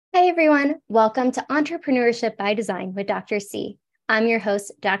Hi, everyone. Welcome to Entrepreneurship by Design with Dr. C. I'm your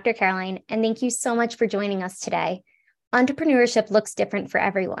host, Dr. Caroline, and thank you so much for joining us today. Entrepreneurship looks different for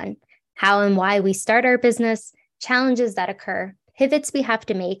everyone. How and why we start our business, challenges that occur, pivots we have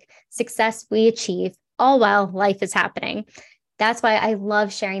to make, success we achieve, all while life is happening. That's why I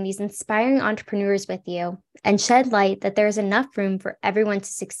love sharing these inspiring entrepreneurs with you and shed light that there is enough room for everyone to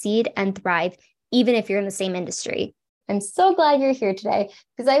succeed and thrive, even if you're in the same industry. I'm so glad you're here today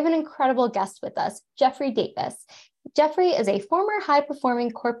because I have an incredible guest with us, Jeffrey Davis. Jeffrey is a former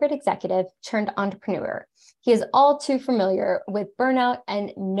high-performing corporate executive turned entrepreneur. He is all too familiar with burnout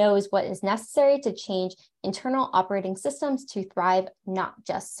and knows what is necessary to change internal operating systems to thrive, not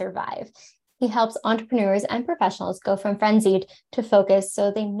just survive. He helps entrepreneurs and professionals go from frenzied to focused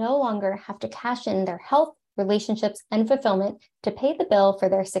so they no longer have to cash in their health, relationships, and fulfillment to pay the bill for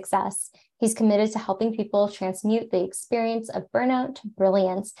their success. He's committed to helping people transmute the experience of burnout to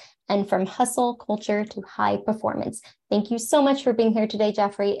brilliance and from hustle culture to high performance. Thank you so much for being here today,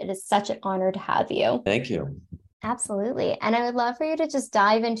 Jeffrey. It is such an honor to have you. Thank you. Absolutely. And I would love for you to just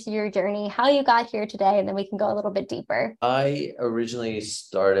dive into your journey, how you got here today, and then we can go a little bit deeper. I originally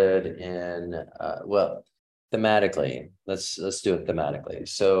started thematically. Let's do it thematically.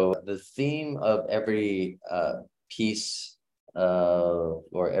 So the theme of every piece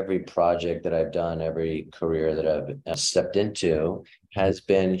or every project that I've done, every career that I've stepped into has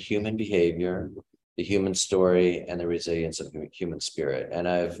been human behavior, the human story, and the resilience of the human spirit. And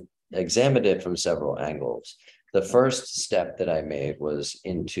I've examined it from several angles. The first step that I made was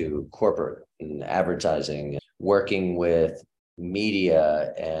into corporate and advertising, working with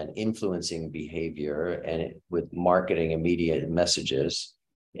media and influencing behavior and with marketing and media messages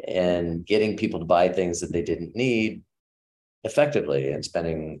and getting people to buy things that they didn't need effectively and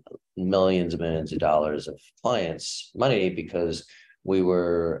spending millions and millions of dollars of clients' money because we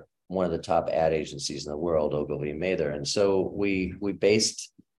were one of the top ad agencies in the world, Ogilvy and Mather. And so we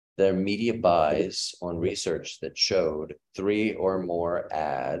based their media buys on research that showed 3 or more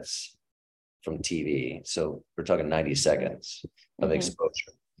ads from TV. So we're talking 90 seconds of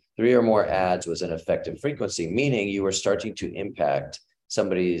exposure. 3 or more ads was an effective frequency, meaning you were starting to impact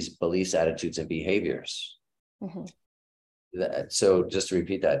somebody's beliefs, attitudes, and behaviors. So just to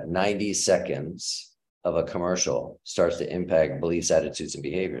repeat that, 90 seconds of a commercial starts to impact beliefs, attitudes, and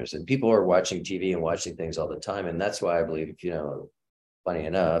behaviors. And people are watching TV and watching things all the time. And that's why I believe, funny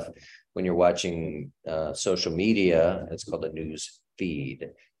enough, when you're watching social media, it's called a news feed.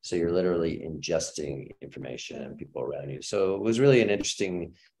 So you're literally ingesting information and people around you. So it was really an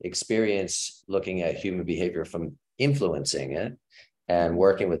interesting experience looking at human behavior from influencing it and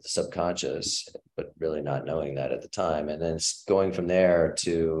working with the subconscious, but really not knowing that at the time. And then going from there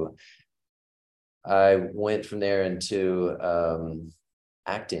I went from there into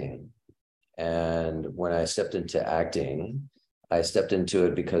acting. And when I stepped into acting, I stepped into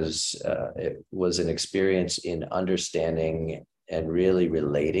it because it was an experience in understanding and really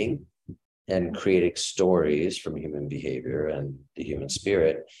relating and creating stories from human behavior and the human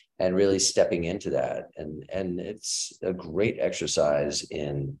spirit and really stepping into that. And it's a great exercise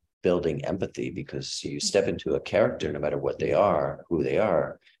in building empathy because you step into a character, no matter what they are, who they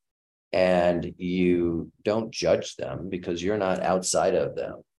are, and you don't judge them because you're not outside of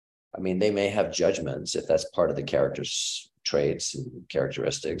them. I mean, they may have judgments if that's part of the character's traits and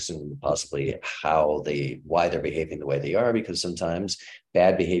characteristics and possibly why they're behaving the way they are, because sometimes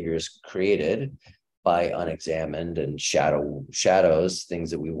bad behavior is created by unexamined and shadows, things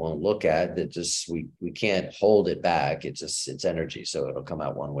that we won't look at, that just we can't hold it back. It's energy. So it'll come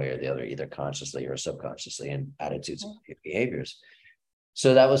out one way or the other, either consciously or subconsciously, in attitudes and behaviors.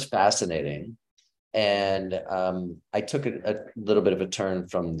 So that was fascinating. And I took a little bit of a turn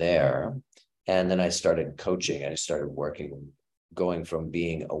from there. And then I started coaching. I started going from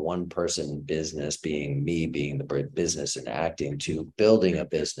being a one-person business, being the business and acting, to building a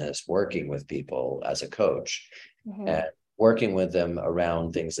business, working with people as a coach, and working with them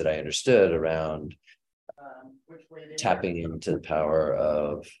around things that I understood around tapping into the power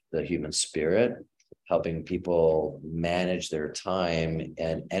of the human spirit, helping people manage their time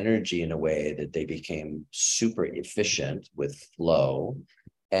and energy in a way that they became super efficient with flow,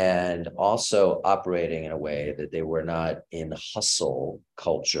 and also operating in a way that they were not in hustle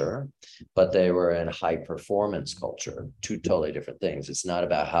culture, but they were in high performance culture. 2 totally different things. It's not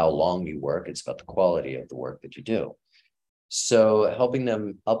about how long you work, it's about the quality of the work that you do. So helping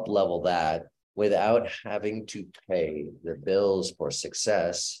them up level that without having to pay the bills for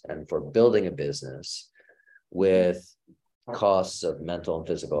success and for building a business with costs of mental and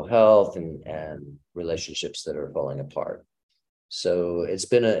physical health and relationships that are falling apart. So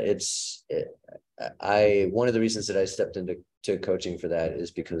one of the reasons that I stepped into coaching for that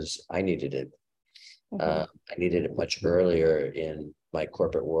is because I needed it. I needed it much earlier in my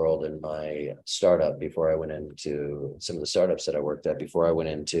corporate world and my startup before I went into some of the startups that I worked at before I went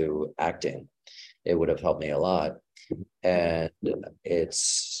into acting. It would have helped me a lot. And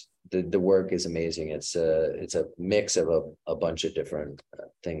the work is amazing. It's a mix of a bunch of different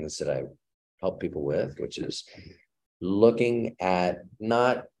things that I help people with, which is looking at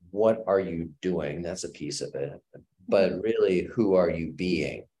not what are you doing, that's a piece of it, but really who are you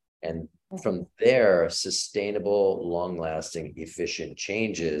being? And from there, sustainable, long-lasting, efficient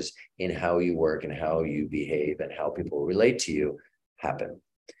changes in how you work and how you behave and how people relate to you happen.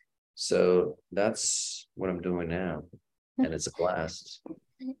 So that's what I'm doing now. And it's a blast.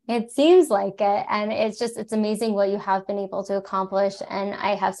 It seems like it. And it's amazing what you have been able to accomplish. And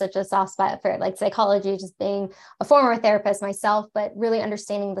I have such a soft spot for like psychology, just being a former therapist myself, but really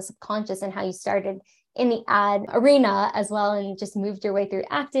understanding the subconscious and how you started in the ad arena as well, and just moved your way through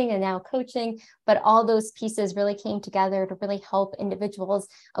acting and now coaching. But all those pieces really came together to really help individuals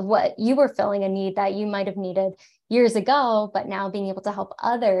of what you were filling a need that you might have needed years ago, but now being able to help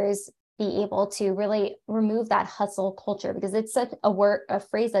others be able to really remove that hustle culture, because it's such a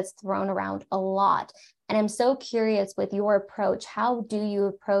phrase that's thrown around a lot. And I'm so curious with your approach, how do you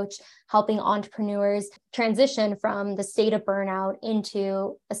approach helping entrepreneurs transition from the state of burnout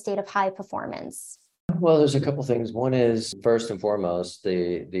into a state of high performance? Well, there's a couple things. One is, first and foremost,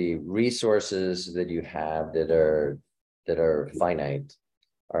 the resources that you have that are finite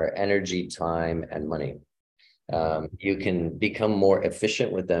are energy, time, and money. You can become more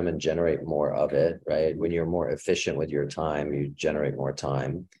efficient with them and generate more of it, right? When you're more efficient with your time, you generate more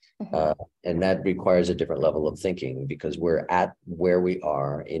time. And that requires a different level of thinking, because we're at where we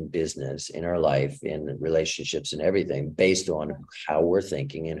are in business, in our life, in relationships and everything based on how we're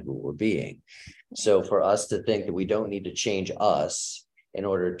thinking and who we're being. So for us to think that we don't need to change us in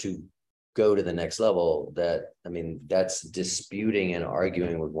order to go to the next level, that's disputing and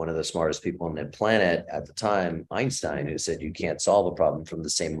arguing with one of the smartest people on the planet at the time, Einstein, who said you can't solve a problem from the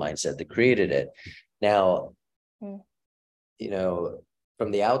same mindset that created it. Now,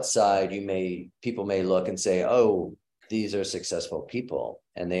 from the outside, people may look and say, oh, these are successful people,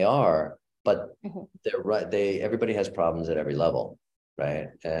 and they are, but they're right. Everybody has problems at every level, right?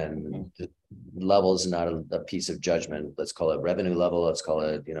 And the level is not a piece of judgment. Let's call it revenue level. Let's call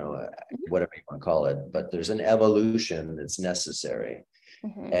it, whatever you want to call it. But there's an evolution that's necessary,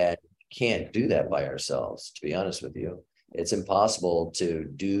 and can't do that by ourselves. To be honest with you, it's impossible to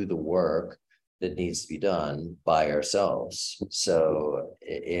do the work that needs to be done by ourselves. So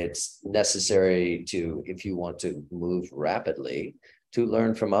it's necessary to, if you want to move rapidly, to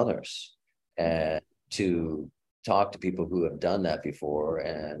learn from others and to talk to people who have done that before,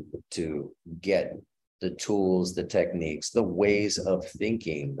 and to get the tools, the techniques, the ways of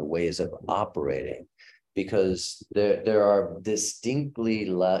thinking, the ways of operating, because there are distinctly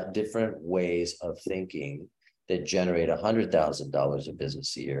different ways of thinking that generate $100,000 of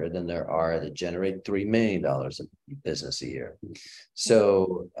business a year than there are that generate $3 million of business a year.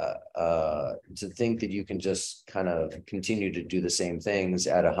 So to think that you can just kind of continue to do the same things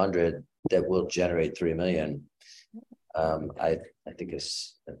at 100 that will generate 3 million, I think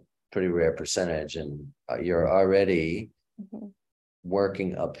is a pretty rare percentage, and you're already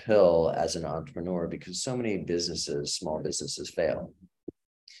working uphill as an entrepreneur, because so many small businesses fail.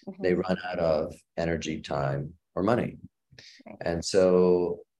 They run out of energy, time, or money. And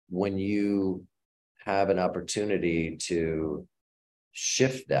so when you have an opportunity to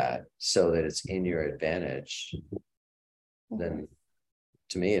shift that so that it's in your advantage, then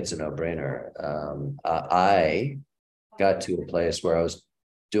to me, it's a no-brainer. I got to a place where I was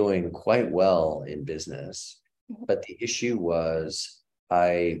doing quite well in business, but the issue was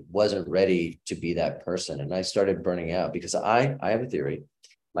I wasn't ready to be that person. And I started burning out, because I have a theory.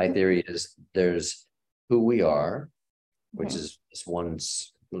 My theory is there's who we are, which is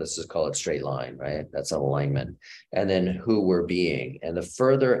one's, let's just call it straight line, right? That's alignment. And then who we're being. And the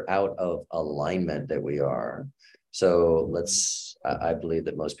further out of alignment that we are. So I believe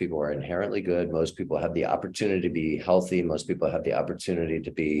that most people are inherently good. Most people have the opportunity to be healthy. Most people have the opportunity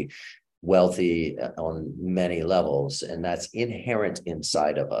to be wealthy on many levels, and that's inherent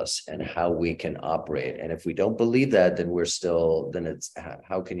inside of us and how we can operate. And if we don't believe that, then it's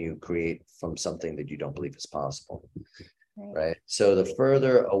how can you create from something that you don't believe is possible, right? So the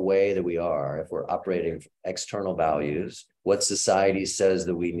further away that we are, if we're operating from external values, what society says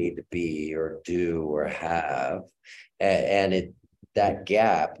that we need to be or do or have, that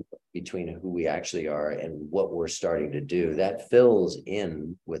gap between who we actually are and what we're starting to do, that fills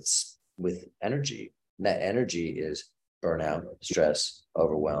in with energy. And that energy is burnout, stress,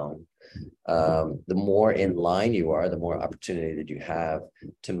 overwhelm. The more in line you are, the more opportunity that you have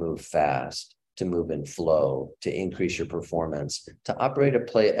to move fast, to move in flow, to increase your performance, to operate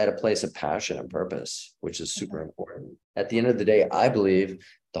at a place of passion and purpose, which is super important. At the end of the day, I believe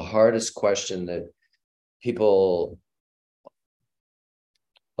the hardest question that people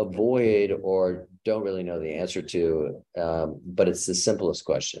avoid or don't really know the answer to, but it's the simplest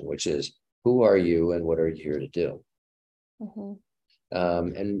question, which is, who are you and what are you here to do? Mm-hmm.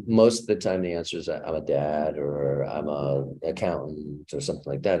 And most of the time the answer is I'm a dad or I'm an accountant or something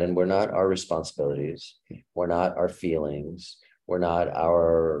like that. And we're not our responsibilities. We're not our feelings. We're not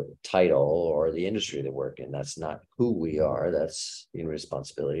our title or the industry that we're in. That's not who we are. That's in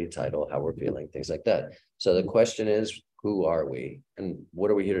responsibility, title, how we're feeling, things like that. So the question is, who are we and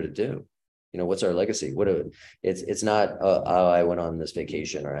what are we here to do? What's our legacy? It's not, oh, I went on this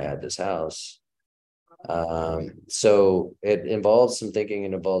vacation or I had this house. So it involves some thinking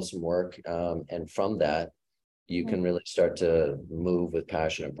and involves some work. And from that, you can really start to move with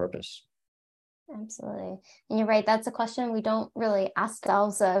passion and purpose. Absolutely. And you're right. That's a question we don't really ask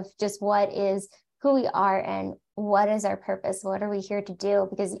ourselves, of just what is who we are and what is our purpose? What are we here to do?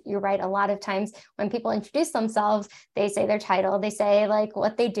 Because you're right. A lot of times when people introduce themselves, they say their title, they say like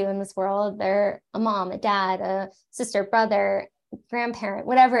what they do in this world. They're a mom, a dad, a sister, brother, grandparent,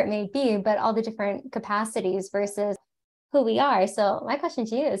 whatever it may be, but all the different capacities versus who we are. So my question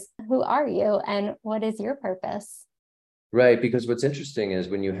to you is, who are you and what is your purpose? Right, because what's interesting is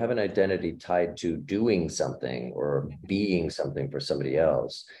when you have an identity tied to doing something or being something for somebody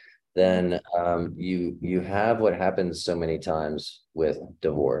else, then you have what happens so many times with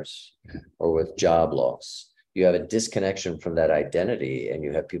divorce or with job loss. You have a disconnection from that identity, and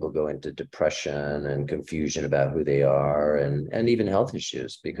you have people go into depression and confusion about who they are, and even health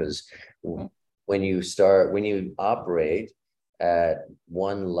issues, because when you operate at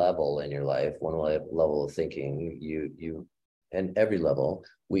one level in your life, one level of thinking, you and every level,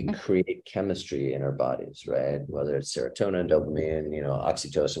 we create chemistry in our bodies, right? Whether it's serotonin, dopamine,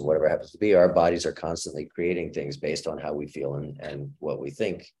 oxytocin, whatever it happens to be, our bodies are constantly creating things based on how we feel and what we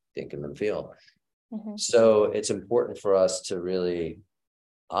think and then feel. Mm-hmm. So it's important for us to really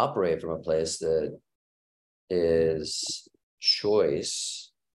operate from a place that is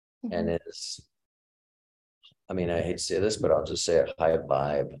choice and is, I hate to say this, but I'll just say it, high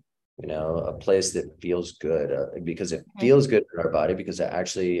vibe, a place that feels good, because it feels good in our body, because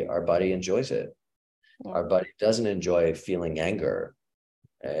actually our body enjoys it. Yeah. Our body doesn't enjoy feeling anger.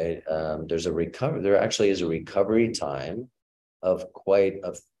 Right? There actually is a recovery time of quite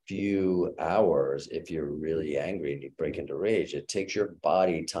a few hours. If you're really angry and you break into rage, it takes your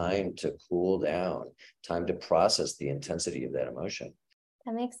body time to cool down, time to process the intensity of that emotion.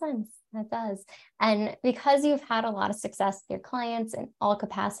 That makes sense. That does. And because you've had a lot of success with your clients in all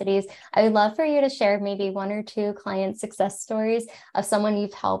capacities, I would love for you to share maybe one or two client success stories of someone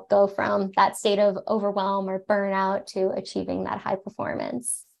you've helped go from that state of overwhelm or burnout to achieving that high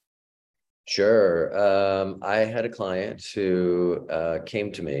performance. Sure. I had a client who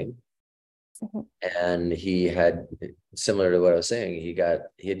came to me, and he had, similar to what I was saying, he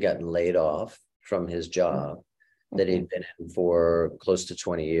had gotten laid off from his job that he'd been in for close to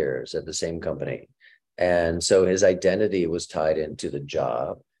 20 years at the same company. And so his identity was tied into the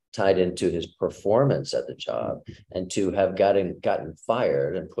job, tied into his performance at the job, and to have gotten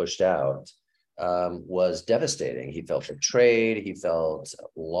fired and pushed out was devastating. He felt betrayed, he felt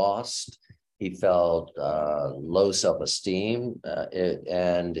lost, he felt low self-esteem,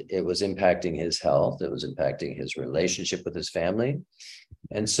 and it was impacting his health, it was impacting his relationship with his family.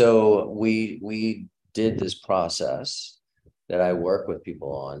 And so we did this process that I work with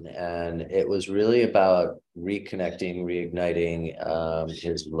people on, and it was really about reconnecting, reigniting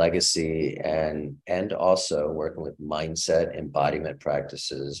his legacy, and also working with mindset, embodiment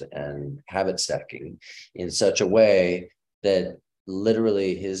practices, and habit stacking in such a way that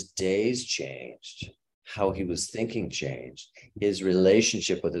literally his days changed, how he was thinking changed, his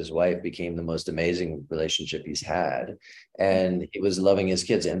relationship with his wife became the most amazing relationship he's had, and he was loving his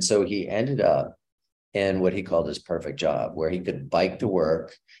kids. And so he ended up in what he called his perfect job, where he could bike to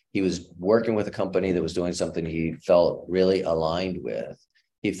work. He was working with a company that was doing something he felt really aligned with.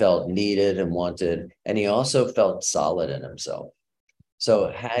 He felt needed and wanted, and he also felt solid in himself. So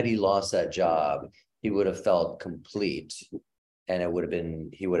had he lost that job, he would have felt complete, and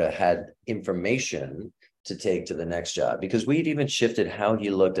he would have had information to take to the next job, because we'd even shifted how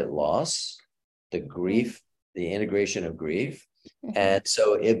he looked at loss, the grief, the integration of grief. And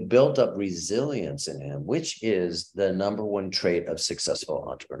so it built up resilience in him, which is the number one trait of successful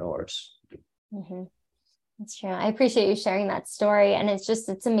entrepreneurs. That's true. I appreciate you sharing that story. And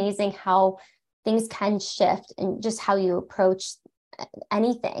it's amazing how things can shift and just how you approach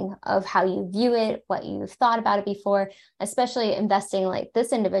anything, of how you view it, what you've thought about it before, especially investing like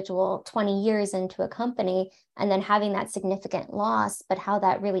this individual 20 years into a company and then having that significant loss, but how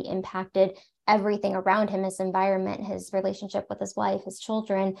that really impacted everything around him, his environment, his relationship with his wife, his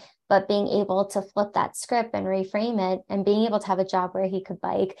children, but being able to flip that script and reframe it and being able to have a job where he could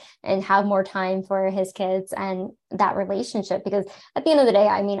bike and have more time for his kids and that relationship. Because at the end of the day,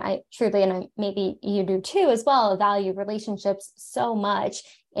 I mean, I truly, and maybe you do too as well, value relationships so much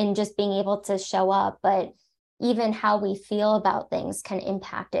in just being able to show up, but even how we feel about things can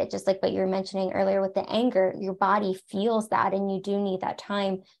impact it. Just like what you were mentioning earlier with the anger, your body feels that, and you do need that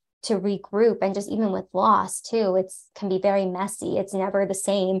time to regroup. And just even with loss too, it's can be very messy. It's never the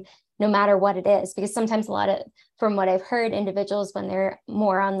same, no matter what it is, because sometimes from what I've heard, individuals, when they're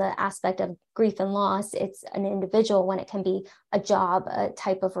more on the aspect of grief and loss, it's an individual. When it can be a job, a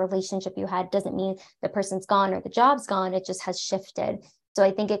type of relationship you had, doesn't mean the person's gone or the job's gone. It just has shifted. So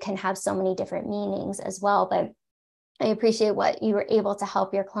I think it can have so many different meanings as well. But I appreciate what you were able to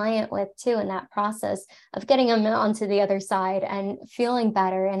help your client with too, in that process of getting them onto the other side and feeling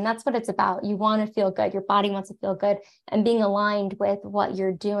better. And that's what it's about. You want to feel good. Your body wants to feel good, and being aligned with what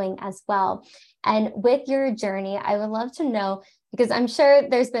you're doing as well. And with your journey, I would love to know, because I'm sure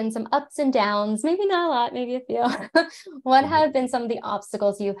there's been some ups and downs, maybe not a lot, maybe a few. What have been some of the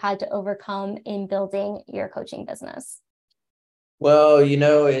obstacles you've had to overcome in building your coaching business? Well,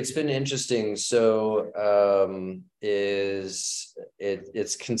 it's been interesting. So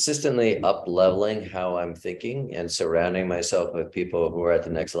it's consistently up leveling how I'm thinking and surrounding myself with people who are at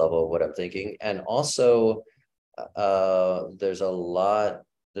the next level of what I'm thinking. And also there's a lot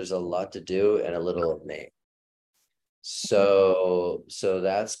to do and a little of me. So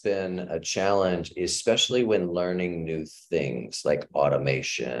that's been a challenge, especially when learning new things like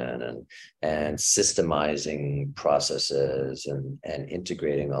automation and systemizing processes and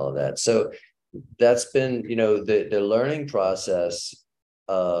integrating all of that. So that's been, the learning process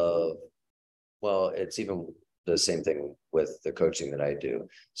of, well, it's even the same thing with the coaching that I do.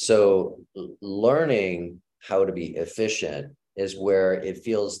 So learning how to be efficient is where it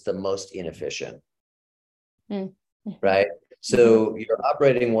feels the most inefficient. Right? So you're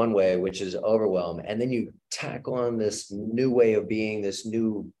operating one way, which is overwhelm, and then you tack on this new way of being, this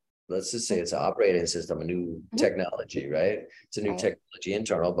new, let's just say it's an operating system, a new technology, right? It's a new technology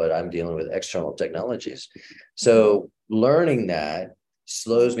internal, but I'm dealing with external technologies. So learning that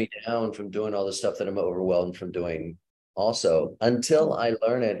slows me down from doing all the stuff that I'm overwhelmed from doing also, until I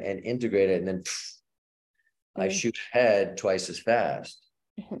learn it and integrate it, and then I shoot ahead twice as fast.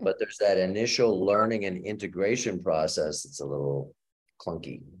 But there's that initial learning and integration process that's a little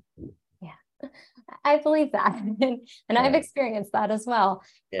clunky. Yeah, I believe that. And I've experienced that as well.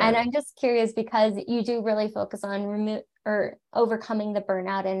 Yeah. And I'm just curious, because you do really focus on overcoming the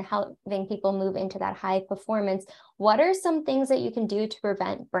burnout and helping people move into that high performance. What are some things that you can do to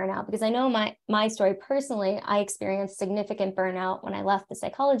prevent burnout? Because I know my story personally, I experienced significant burnout when I left the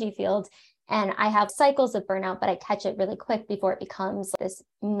psychology field. And I have cycles of burnout, but I catch it really quick before it becomes this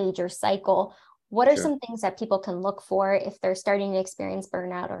major cycle. What are some things that people can look for if they're starting to experience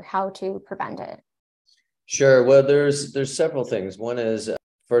burnout, or how to prevent it? Sure. Well, there's several things. One is,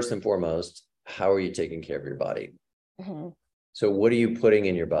 first and foremost, how are you taking care of your body? So what are you putting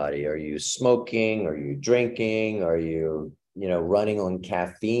in your body? Are you smoking? Are you drinking? Are you, running on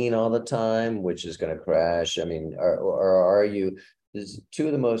caffeine all the time, which is going to crash? I mean, or are you, this is two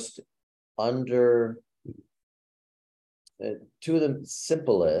of the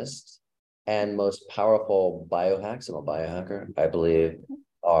simplest and most powerful biohacks. I'm a biohacker, I believe,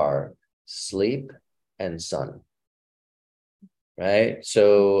 are sleep and sun. Right?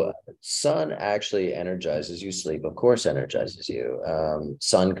 So sun actually energizes you. Sleep, of course, energizes you.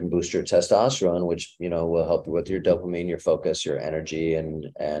 Sun can boost your testosterone, which, will help you with your dopamine, your focus, your energy,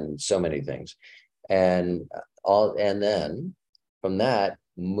 and so many things. And then from that,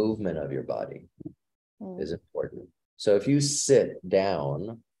 movement of your body is important. So if you sit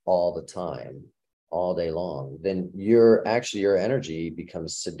down all the time, all day long, then your energy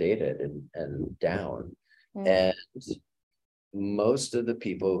becomes sedated and down. And most of the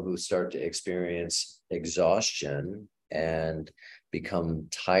people who start to experience exhaustion and become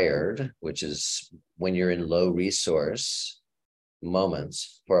tired, which is when you're in low resource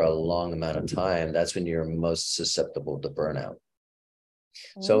moments for a long amount of time, that's when you're most susceptible to burnout.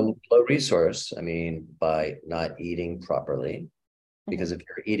 So low resource, I mean, by not eating properly, because if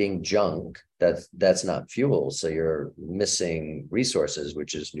you're eating junk, that's not fuel. So you're missing resources,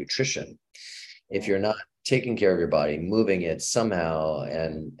 which is nutrition. If you're not taking care of your body, moving it somehow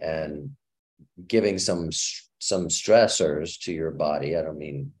and giving some stressors to your body, I don't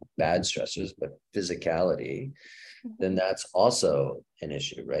mean bad stressors, but physicality, then that's also an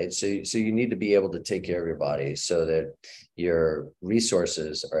issue, right? So you need to be able to take care of your body so that your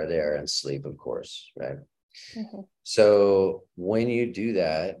resources are there, and sleep, of course, right? So when you do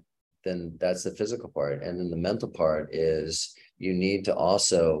that, then that's the physical part. And then the mental part is you need to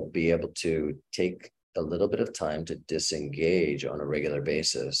also be able to take a little bit of time to disengage on a regular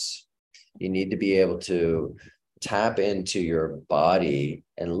basis. You need to be able to tap into your body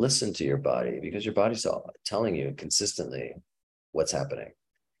and listen to your body, because your body's telling you consistently what's happening.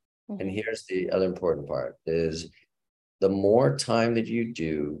 And here's the other important part is the more time that you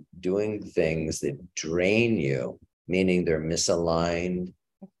do doing things that drain you, meaning they're misaligned,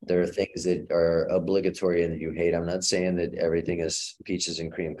 there are things that are obligatory and that you hate. I'm not saying that everything is peaches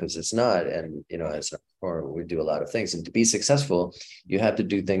and cream, because it's not. And, you know, as or we do a lot of things. And to be successful, you have to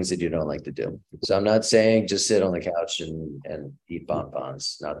do things that you don't like to do. So I'm not saying just sit on the couch and eat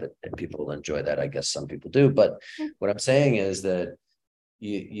bonbons. Not that people enjoy that. I guess some people do. But what I'm saying is that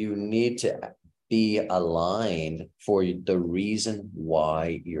you need to be aligned for the reason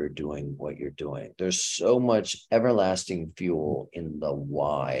why you're doing what you're doing. There's so much everlasting fuel in the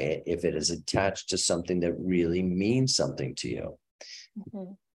why if it is attached to something that really means something to you.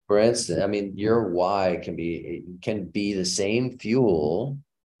 For instance, I mean, your why can be the same fuel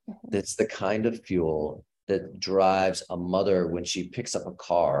that's the kind of fuel that drives a mother when she picks up a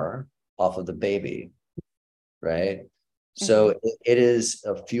car off of the baby, right? So it is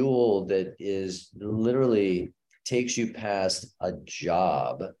a fuel that is literally takes you past a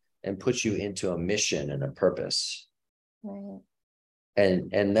job and puts you into a mission and a purpose. Right.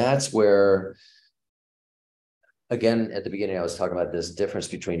 And that's where, again, at the beginning, I was talking about this difference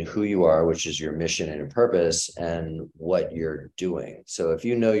between who you are, which is your mission and your purpose, and what you're doing. So if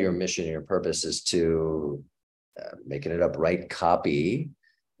you know your mission and your purpose is to, making it up, write copy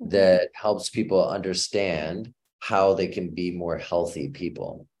that helps people understand how they can be more healthy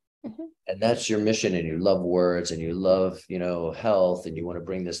people. And that's your mission, and you love words and you love, you know, health, and you want to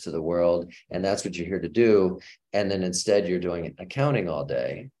bring this to the world, and that's what you're here to do. And then instead you're doing accounting all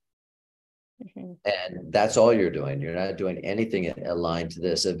day. And that's all you're doing. You're not doing anything aligned to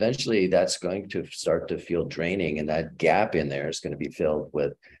this. Eventually that's going to start to feel draining, and that gap in there is going to be filled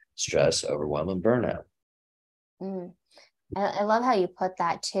with stress, overwhelm, and burnout. I love how you put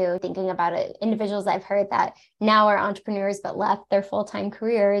that too, thinking about it. Individuals I've heard that now are entrepreneurs but left their full-time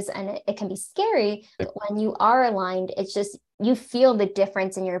careers, and it can be scary. But when you are aligned, it's just, you feel the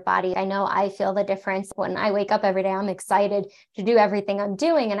difference in your body. I know I feel the difference when I wake up every day. I'm excited to do everything I'm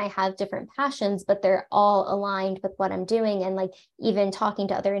doing, and I have different passions, but they're all aligned with what I'm doing. And like, even talking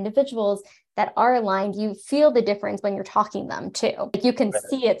to other individuals that are aligned, you feel the difference when you're talking to them too. Like, you can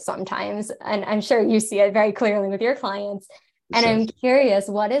see it sometimes, and I'm sure you see it very clearly with your clients. And I'm curious,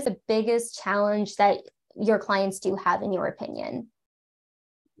 what is the biggest challenge that your clients do have, in your opinion?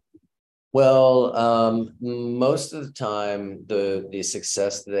 Well, most of the time, the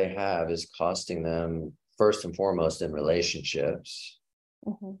success that they have is costing them first and foremost in relationships.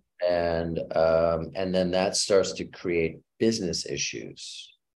 And then that starts to create business issues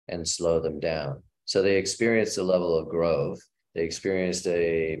and slow them down. So they experience a level of growth. They experienced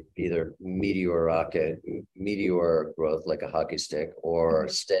either meteor growth, like a hockey stick, or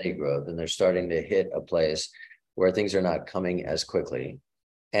steady growth. And they're starting to hit a place where things are not coming as quickly.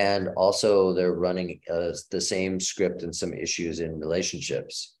 And also they're running the same script and some issues in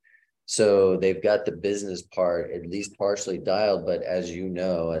relationships. So they've got the business part at least partially dialed, but as you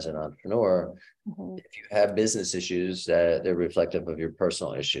know, as an entrepreneur, if you have business issues, they're reflective of your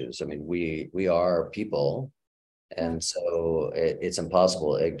personal issues. I mean, we are people, and so it's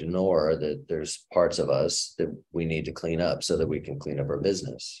impossible to ignore that there's parts of us that we need to clean up so that we can clean up our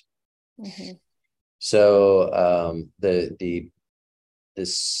business. So the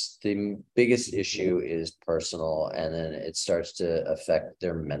biggest issue is personal, and then it starts to affect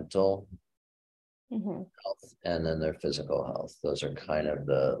their mental health and then their physical health. Those are kind of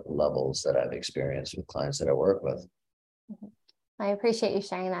the levels that I've experienced with clients that I work with. I appreciate you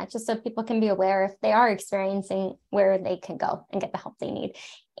sharing that, just so people can be aware if they are experiencing, where they can go and get the help they need.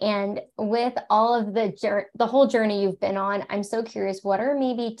 And with all of the whole journey you've been on, I'm so curious, what are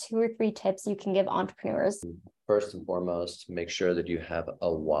maybe 2 or 3 tips you can give entrepreneurs? First and foremost, make sure that you have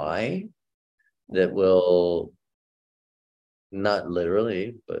a why that will not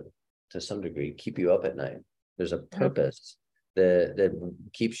literally, but to some degree, keep you up at night. There's a purpose that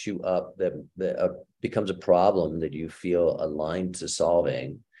keeps you up, that becomes a problem that you feel aligned to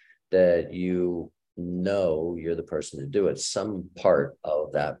solving, that you know you're the person to do it. Some part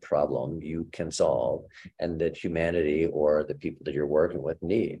of that problem you can solve, and that humanity or the people that you're working with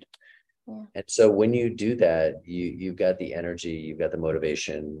need. Yeah. And so when you do that, you've got the energy, you've got the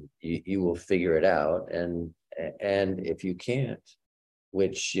motivation, you will figure it out. And if you can't,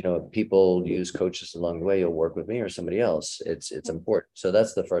 which, you know, people use coaches along the way, you'll work with me or somebody else. It's important. So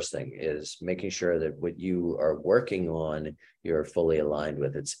that's the first thing, is making sure that what you are working on, you're fully aligned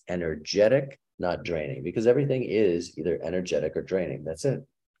with. It's energetic, not draining, because everything is either energetic or draining. That's it.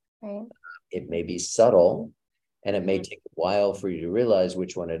 Right. It may be subtle, and it may take a while for you to realize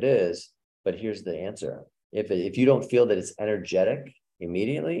which one it is, but here's the answer. If you don't feel that it's energetic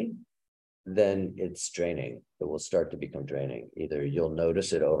immediately, then it's draining. It will start to become draining. Either you'll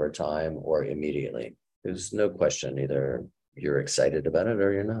notice it over time or immediately. There's no question, either you're excited about it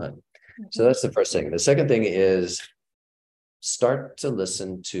or you're not. So that's the first thing. The second thing is start to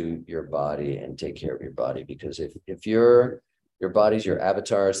listen to your body and take care of your body, because if your body's your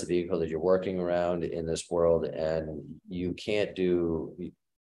avatar, is the vehicle that you're working around in this world, and you can't do,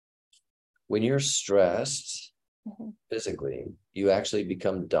 when you're stressed physically, you actually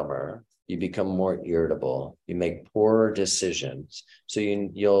become dumber. You become more irritable, you make poorer decisions. So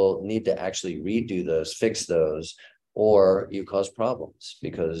you'll need to actually redo those, fix those, or you cause problems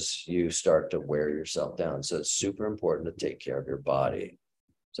because you start to wear yourself down. So it's super important to take care of your body.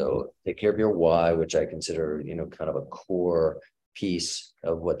 So take care of your why, which I consider, you know, kind of a core piece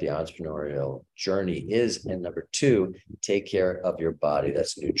of what the entrepreneurial journey is. And number two, take care of your body.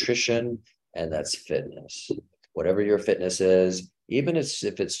 That's nutrition and that's fitness. Whatever your fitness is, even if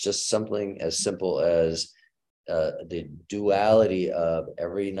it's just something as simple as the duality of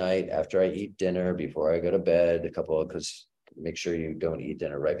every night after I eat dinner, before I go to bed, because make sure you don't eat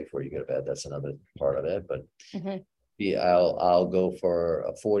dinner right before you go to bed. That's another part of it. But I'll go for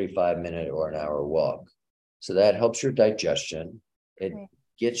a 45-minute or an hour walk. So that helps your digestion. It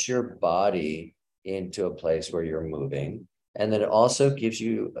gets your body into a place where you're moving. And then it also gives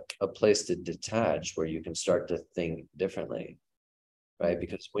you a place to detach where you can start to think differently, right?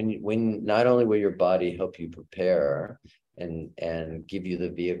 Because when not only will your body help you prepare and give you the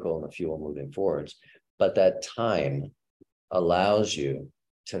vehicle and the fuel moving forwards, but that time allows you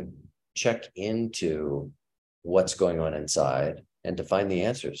to check into what's going on inside and to find the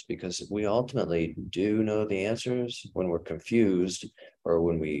answers, because we ultimately do know the answers. When we're confused or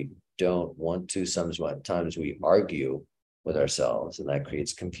when we don't want to, sometimes we argue with ourselves, and that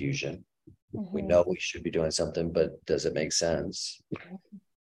creates confusion. We know we should be doing something, but does it make sense?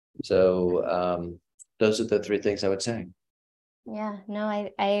 So those are the three things I would say. Yeah, no,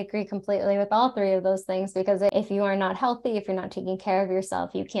 I agree completely with all three of those things, because if you are not healthy, if you're not taking care of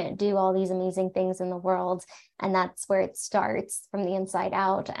yourself, you can't do all these amazing things in the world. And that's where it starts, from the inside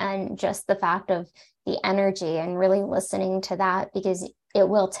out. And just the fact of the energy and really listening to that, because it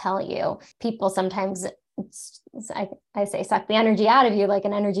will tell you. People sometimes, I say, suck the energy out of you like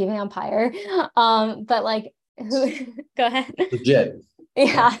an energy vampire. But like, go ahead. Legit.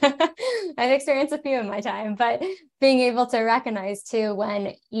 Yeah, I've experienced a few in my time, but being able to recognize too,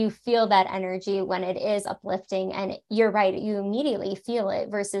 when you feel that energy, when it is uplifting, and you're right, you immediately feel it,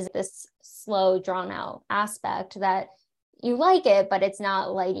 versus this slow, drawn out aspect that you like it, but it's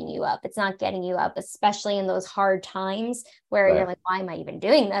not lighting you up. It's not getting you up, especially in those hard times where you're like, why am I even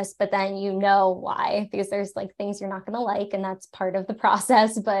doing this? But then you know why, because there's like things you're not going to like, and that's part of the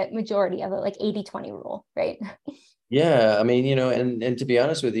process, but majority of it, like 80-20 rule, right? Yeah, I mean, you know, and to be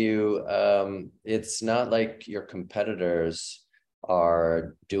honest with you, it's not like your competitors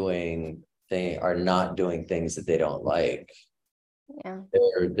are not doing things that they don't like. Yeah,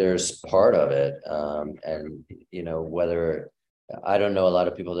 there's part of it, and you know, whether I don't know a lot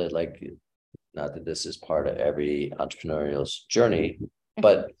of people that like, not that this is part of every entrepreneurial's journey,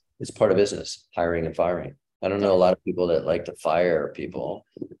 but it's part of business, hiring and firing. I don't know a lot of people that like to fire people,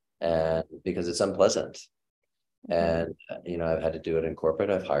 and because it's unpleasant. And you know, I've had to do it in corporate.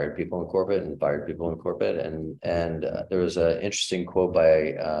 I've hired people in corporate and fired people in corporate. And there was an interesting quote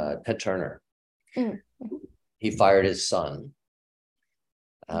by Ted Turner. He fired his son,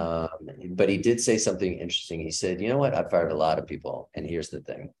 but he did say something interesting. He said, "You know what? I've fired a lot of people, and here's the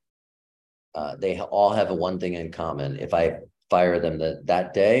thing: they all have one thing in common. If I fire them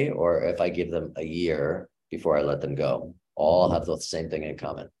that day, or if I give them a year before I let them go, all have the same thing in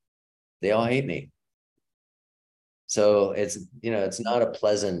common. They all hate me." So it's, you know, it's not a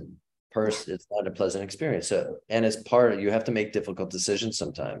pleasant It's not a pleasant experience. So, and as part of, you have to make difficult decisions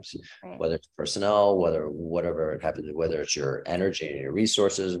sometimes, Right. whether it's personnel, whatever it happens, whether it's your energy and your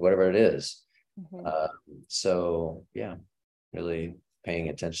resources, whatever it is. So yeah, really paying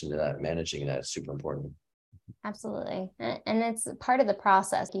attention to that, managing that is super important. Absolutely. And it's part of the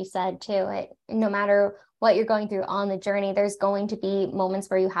process, you said too. No matter what you're going through on the journey, there's going to be moments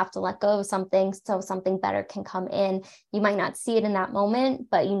where you have to let go of something so something better can come in. You might not see it in that moment,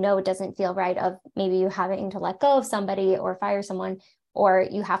 but you know it doesn't feel right, of maybe you having to let go of somebody or fire someone, or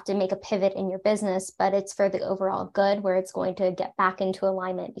you have to make a pivot in your business, but it's for the overall good, where it's going to get back into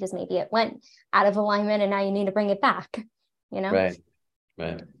alignment because maybe it went out of alignment and now you need to bring it back, you know? Right.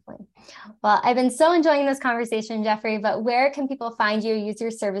 Right. Well, I've been so enjoying this conversation, Jeffrey, but where can people find you, use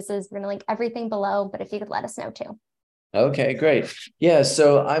your services? We're going to link everything below, but if you could let us know too. Okay, great. Yeah,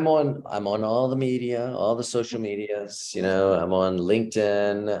 so I'm on all the media, all the social medias, I'm on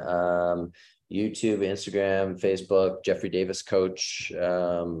LinkedIn, YouTube, Instagram, Facebook, Jeffrey Davis Coach.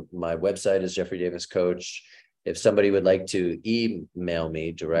 My website is Jeffrey Davis Coach. If somebody would like to email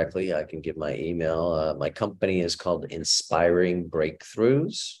me directly, I can give my email. My company is called Inspiring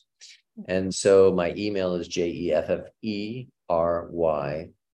Breakthroughs. And so my email is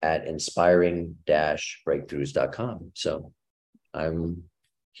jeffery@inspiring-breakthroughs.com. So I'm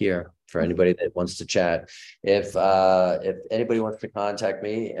here for anybody that wants to chat. If anybody wants to contact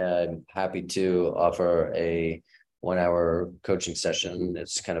me, I'm happy to offer a 1-hour coaching session.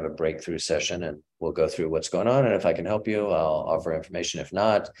 It's kind of a breakthrough session, and we'll go through what's going on. And if I can help you, I'll offer information. If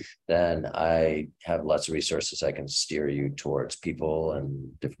not, then I have lots of resources. I can steer you towards people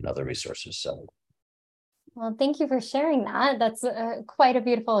and different other resources. So. Well, thank you for sharing that. That's quite a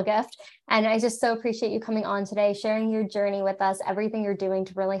beautiful gift. And I just so appreciate you coming on today, sharing your journey with us, everything you're doing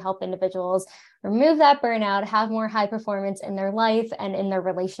to really help individuals remove that burnout, have more high performance in their life and in their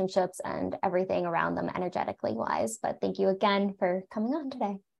relationships and everything around them energetically wise. But thank you again for coming on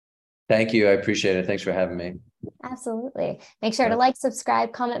today. Thank you. I appreciate it. Thanks for having me. Absolutely. Make sure to like,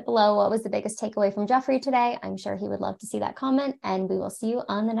 subscribe, comment below. What was the biggest takeaway from Jeffrey today? I'm sure he would love to see that comment, and we will see you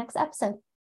on the next episode.